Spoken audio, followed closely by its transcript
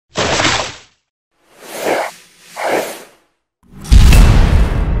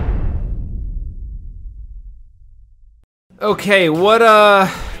Okay, what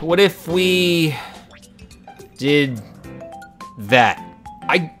if we did that?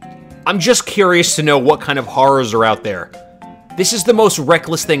 I'm just curious to know what kind of horrors are out there. This is the most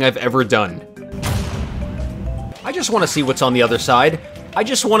reckless thing I've ever done. I just want to see what's on the other side. I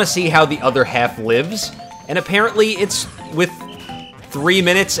just want to see how the other half lives. And apparently it's with 3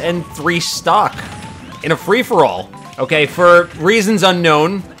 minutes and 3 stock in a free-for-all. Okay, for reasons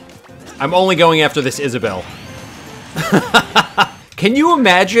unknown, I'm only going after this Isabel. Can you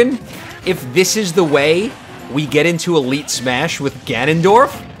imagine if this is the way we get into Elite Smash with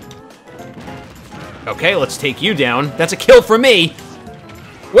Ganondorf? Okay, let's take you down. That's a kill for me.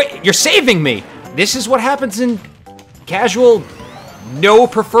 Wait, you're saving me. This is what happens in casual, no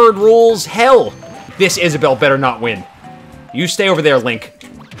preferred rules hell. This Isabel better not win. You stay over there, Link.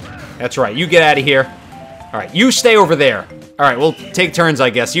 That's right, you get out of here. All right, you stay over there. All right, we'll take turns,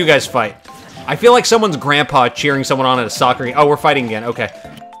 I guess. You guys fight. I feel like someone's grandpa cheering someone on at a soccer game. Oh, we're fighting again. Okay.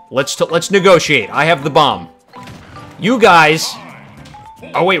 Let's negotiate. I have the bomb. You guys...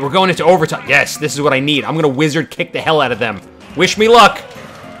 Oh, wait, we're going into overtime. Yes, this is what I need. I'm gonna wizard kick the hell out of them. Wish me luck.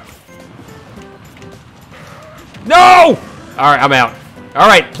 No! All right, I'm out. All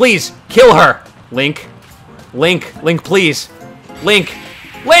right, please, kill her. Link. Link, please. Link.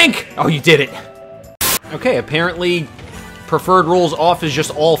 Oh, you did it. Okay, apparently... Preferred rules off is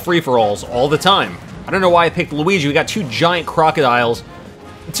just all free-for-alls all the time. I don't know why I picked Luigi. We got 2 giant crocodiles.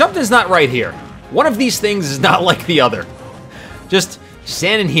 Something's not right here. One of these things is not like the other. Just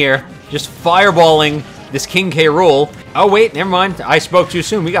standing here, just fireballing this King K. Rool. Oh wait, never mind. I spoke too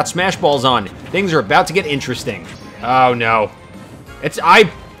soon. We got Smash Balls on. Things are about to get interesting. Oh no.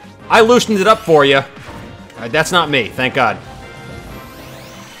 I loosened it up for you. That's not me, thank God.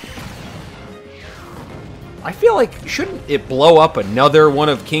 I feel like, shouldn't it blow up another one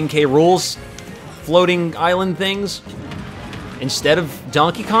of King K. Rool's floating island things instead of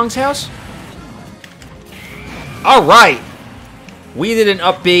Donkey Kong's house? Alright! We did an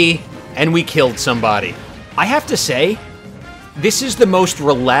up B, and we killed somebody. I have to say, this is the most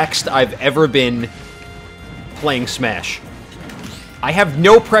relaxed I've ever been playing Smash. I have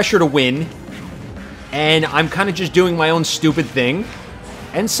no pressure to win, and I'm kind of just doing my own stupid thing,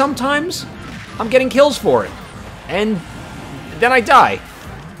 and sometimes... I'm getting kills for it. And then I die.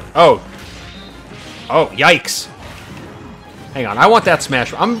 Oh. Oh, yikes. Hang on, I want that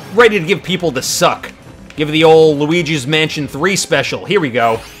Smash. I'm ready to give people the suck. Give the old Luigi's Mansion 3 special. Here we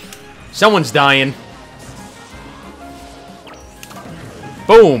go. Someone's dying.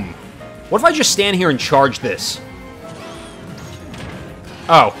 Boom. What if I just stand here and charge this?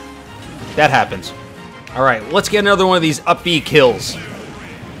 Oh. That happens. Alright, let's get another one of these up B kills.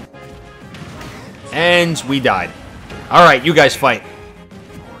 And we died. Alright, you guys fight.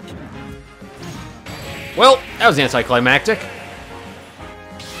 Well, that was anticlimactic.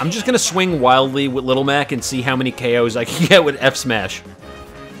 I'm just gonna swing wildly with Little Mac and see how many KOs I can get with F Smash.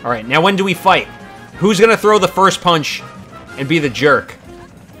 Alright, now when do we fight? Who's gonna throw the first punch and be the jerk?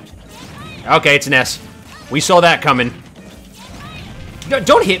 Okay, it's Ness. We saw that coming.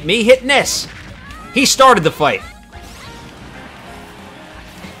 Don't hit me, hit Ness. He started the fight.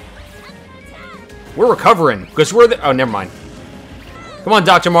 We're recovering, because we're the... Oh, never mind. Come on,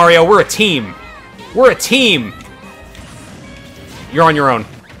 Dr. Mario, we're a team. We're a team. You're on your own.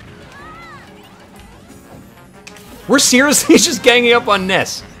 We're seriously just ganging up on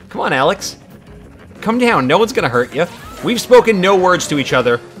Ness. Come on, Alex. Come down, no one's gonna hurt you. We've spoken no words to each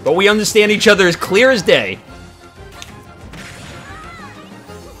other, but we understand each other as clear as day.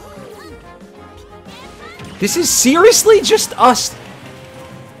 This is seriously just us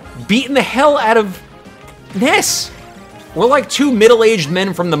beating the hell out of Ness. We're like 2 middle-aged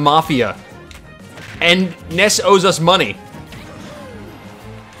men from the Mafia. And Ness owes us money.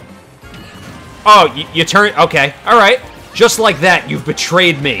 Oh, you turn... Okay, alright. Just like that, you've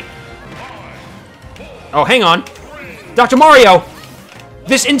betrayed me. Oh, hang on. Dr. Mario!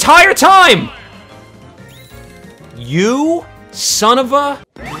 This entire time! You son of a...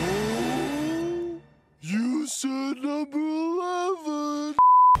 You said number 11.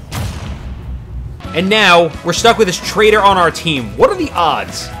 And now, we're stuck with this traitor on our team. What are the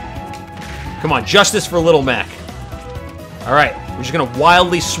odds? Come on, justice for Little Mac. Alright, we're just gonna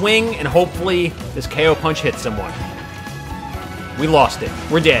wildly swing, and hopefully this KO punch hits someone. We lost it.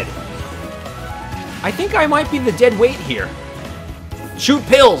 We're dead. I think I might be the dead weight here. Shoot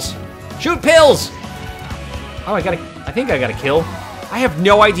pills! Shoot pills! Oh, I think I got a kill. I have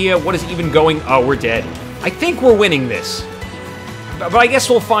no idea what is even going... Oh, we're dead. I think we're winning this. But I guess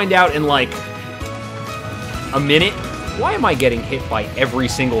we'll find out in, like... a minute. Why am I getting hit by every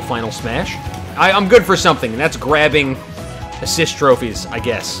single Final Smash? I'm good for something, and that's grabbing assist trophies, I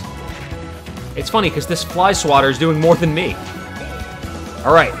guess. It's funny, because this fly swatter is doing more than me.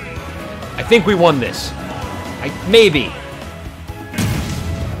 Alright. I think we won this. Maybe.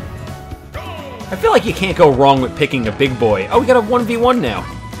 I feel like you can't go wrong with picking a big boy. Oh, we got a 1v1 now.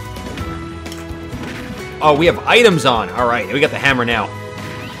 Oh, we have items on. Alright, we got the hammer now.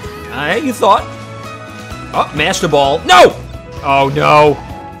 You thought. Oh, Master Ball. No! Oh, no.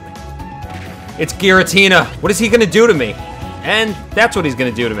 It's Giratina. What is he gonna do to me? And that's what he's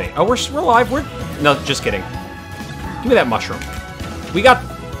gonna do to me. Oh, we're alive. No, just kidding. Give me that mushroom.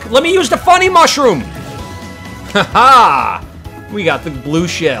 Let me use the funny mushroom! Haha! We got the blue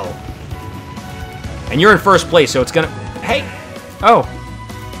shell. And you're in first place, so it's gonna... Hey! Oh.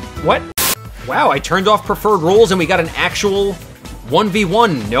 What? Wow, I turned off preferred rules and we got an actual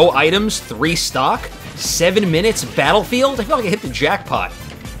 1v1. No items, 3 stock, 7 minutes, battlefield? I feel like I hit the jackpot.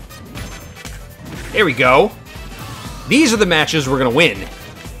 There we go. These are the matches we're gonna win.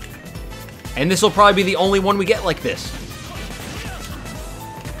 And this will probably be the only one we get like this.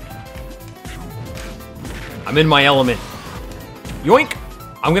 I'm in my element. Yoink!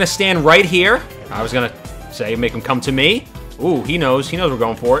 I'm gonna stand right here. I was gonna say, make him come to me. Ooh, he knows. He knows we're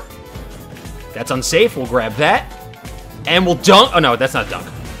going for it. That's unsafe. We'll grab that. And we'll dunk. Oh, no, that's not dunk.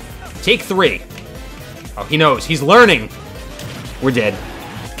 Take 3. Oh, he knows. He's learning. We're dead.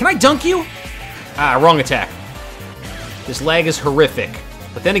 Can I dunk you? Ah, wrong attack. This lag is horrific.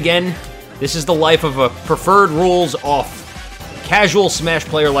 But then again, this is the life of a preferred rules off casual Smash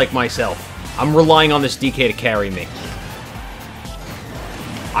player like myself. I'm relying on this DK to carry me.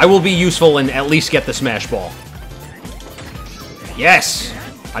 I will be useful and at least get the Smash Ball. Yes!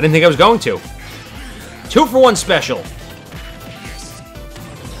 I didn't think I was going to. 2-for-1 special.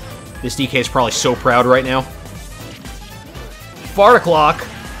 This DK is probably so proud right now. Fart o'clock.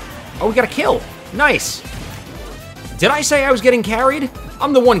 Oh, we got a kill. Nice. Did I say I was getting carried?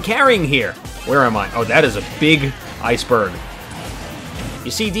 I'm the one carrying here. Where am I? Oh, that is a big iceberg.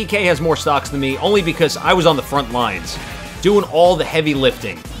 You see, DK has more stocks than me only because I was on the front lines, doing all the heavy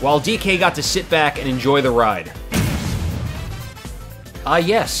lifting, while DK got to sit back and enjoy the ride. Ah,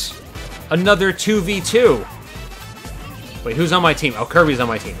 yes. Another 2v2. Wait, who's on my team? Oh, Kirby's on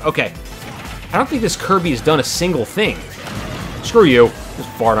my team. Okay. I don't think this Kirby has done a single thing. Screw you. Just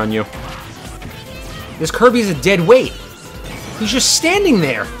fart on you. This Kirby's a dead weight. He's just standing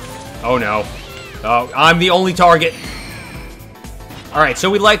there. Oh, no. Oh, I'm the only target. Alright, so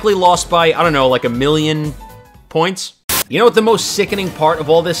we likely lost by, I don't know, like 1,000,000 points. You know what the most sickening part of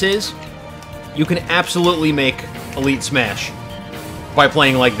all this is? You can absolutely make Elite Smash by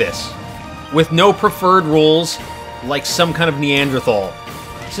playing like this. With no preferred rules, like some kind of Neanderthal.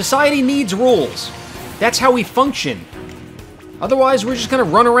 Society needs rules. That's how we function. Otherwise, we're just gonna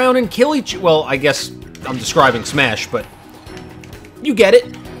run around and kill each... Well, I guess I'm describing Smash, but... You get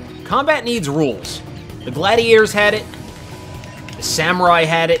it. Combat needs rules. The Gladiators had it. The Samurai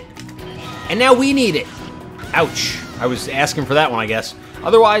had it. And now we need it. Ouch. I was asking for that one, I guess.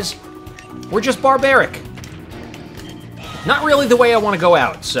 Otherwise, we're just barbaric. Not really the way I want to go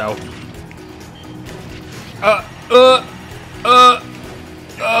out, so... that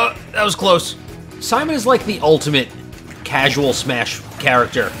was close. Simon is like the ultimate casual Smash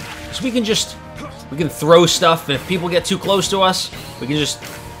character. So we can throw stuff, and if people get too close to us, we can just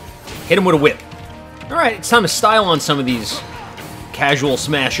hit them with a whip. Alright, it's time to style on some of these casual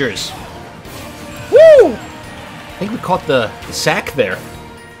Smashers. Woo! I think we caught the sack there.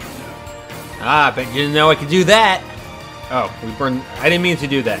 Ah, but you didn't know I could do that. Oh, we burned... I didn't mean to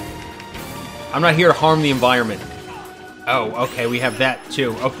do that. I'm not here to harm the environment. Oh, okay, we have that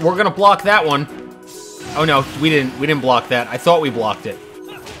too. Oh, we're gonna block that one. Oh no, we didn't block that. I thought we blocked it.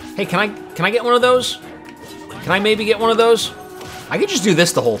 Hey, can I get one of those? Can I maybe get one of those? I could just do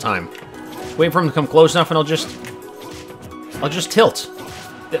this the whole time. Wait for him to come close enough and I'll just tilt.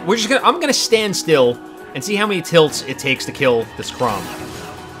 I'm gonna stand still and see how many tilts it takes to kill this Crom.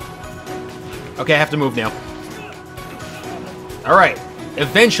 Okay, I have to move now. Alright,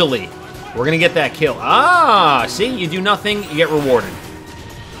 eventually, we're gonna get that kill. Ah, see? You do nothing, you get rewarded.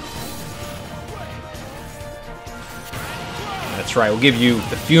 That's right, we'll give you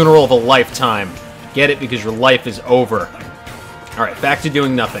the funeral of a lifetime. Get it? Because your life is over. Alright, back to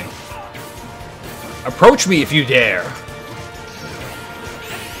doing nothing. Approach me if you dare.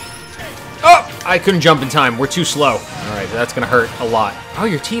 Oh! I couldn't jump in time. We're too slow. Alright, that's gonna hurt a lot. Oh,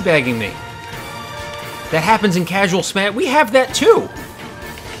 you're teabagging me. That happens in casual Smash. We have that too!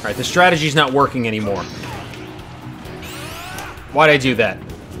 Alright, the strategy's not working anymore. Why'd I do that?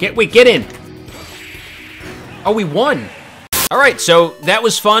 Wait, get in! Oh, we won! Alright, so that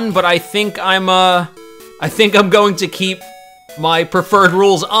was fun, but I think I'm going to keep my preferred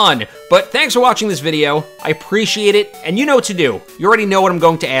rules on. But thanks for watching this video. I appreciate it, and you know what to do. You already know what I'm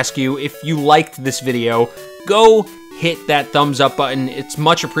going to ask you. If you liked this video, go hit that thumbs up button. It's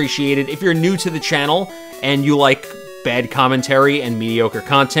much appreciated. If you're new to the channel and you like bad commentary and mediocre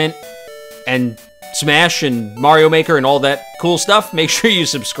content and Smash and Mario Maker and all that cool stuff, make sure you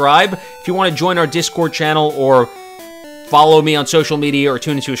subscribe. If you want to join our Discord channel or follow me on social media or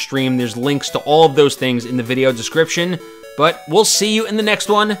tune into a stream, there's links to all of those things in the video description. But we'll see you in the next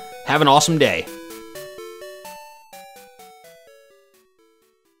one. Have an awesome day.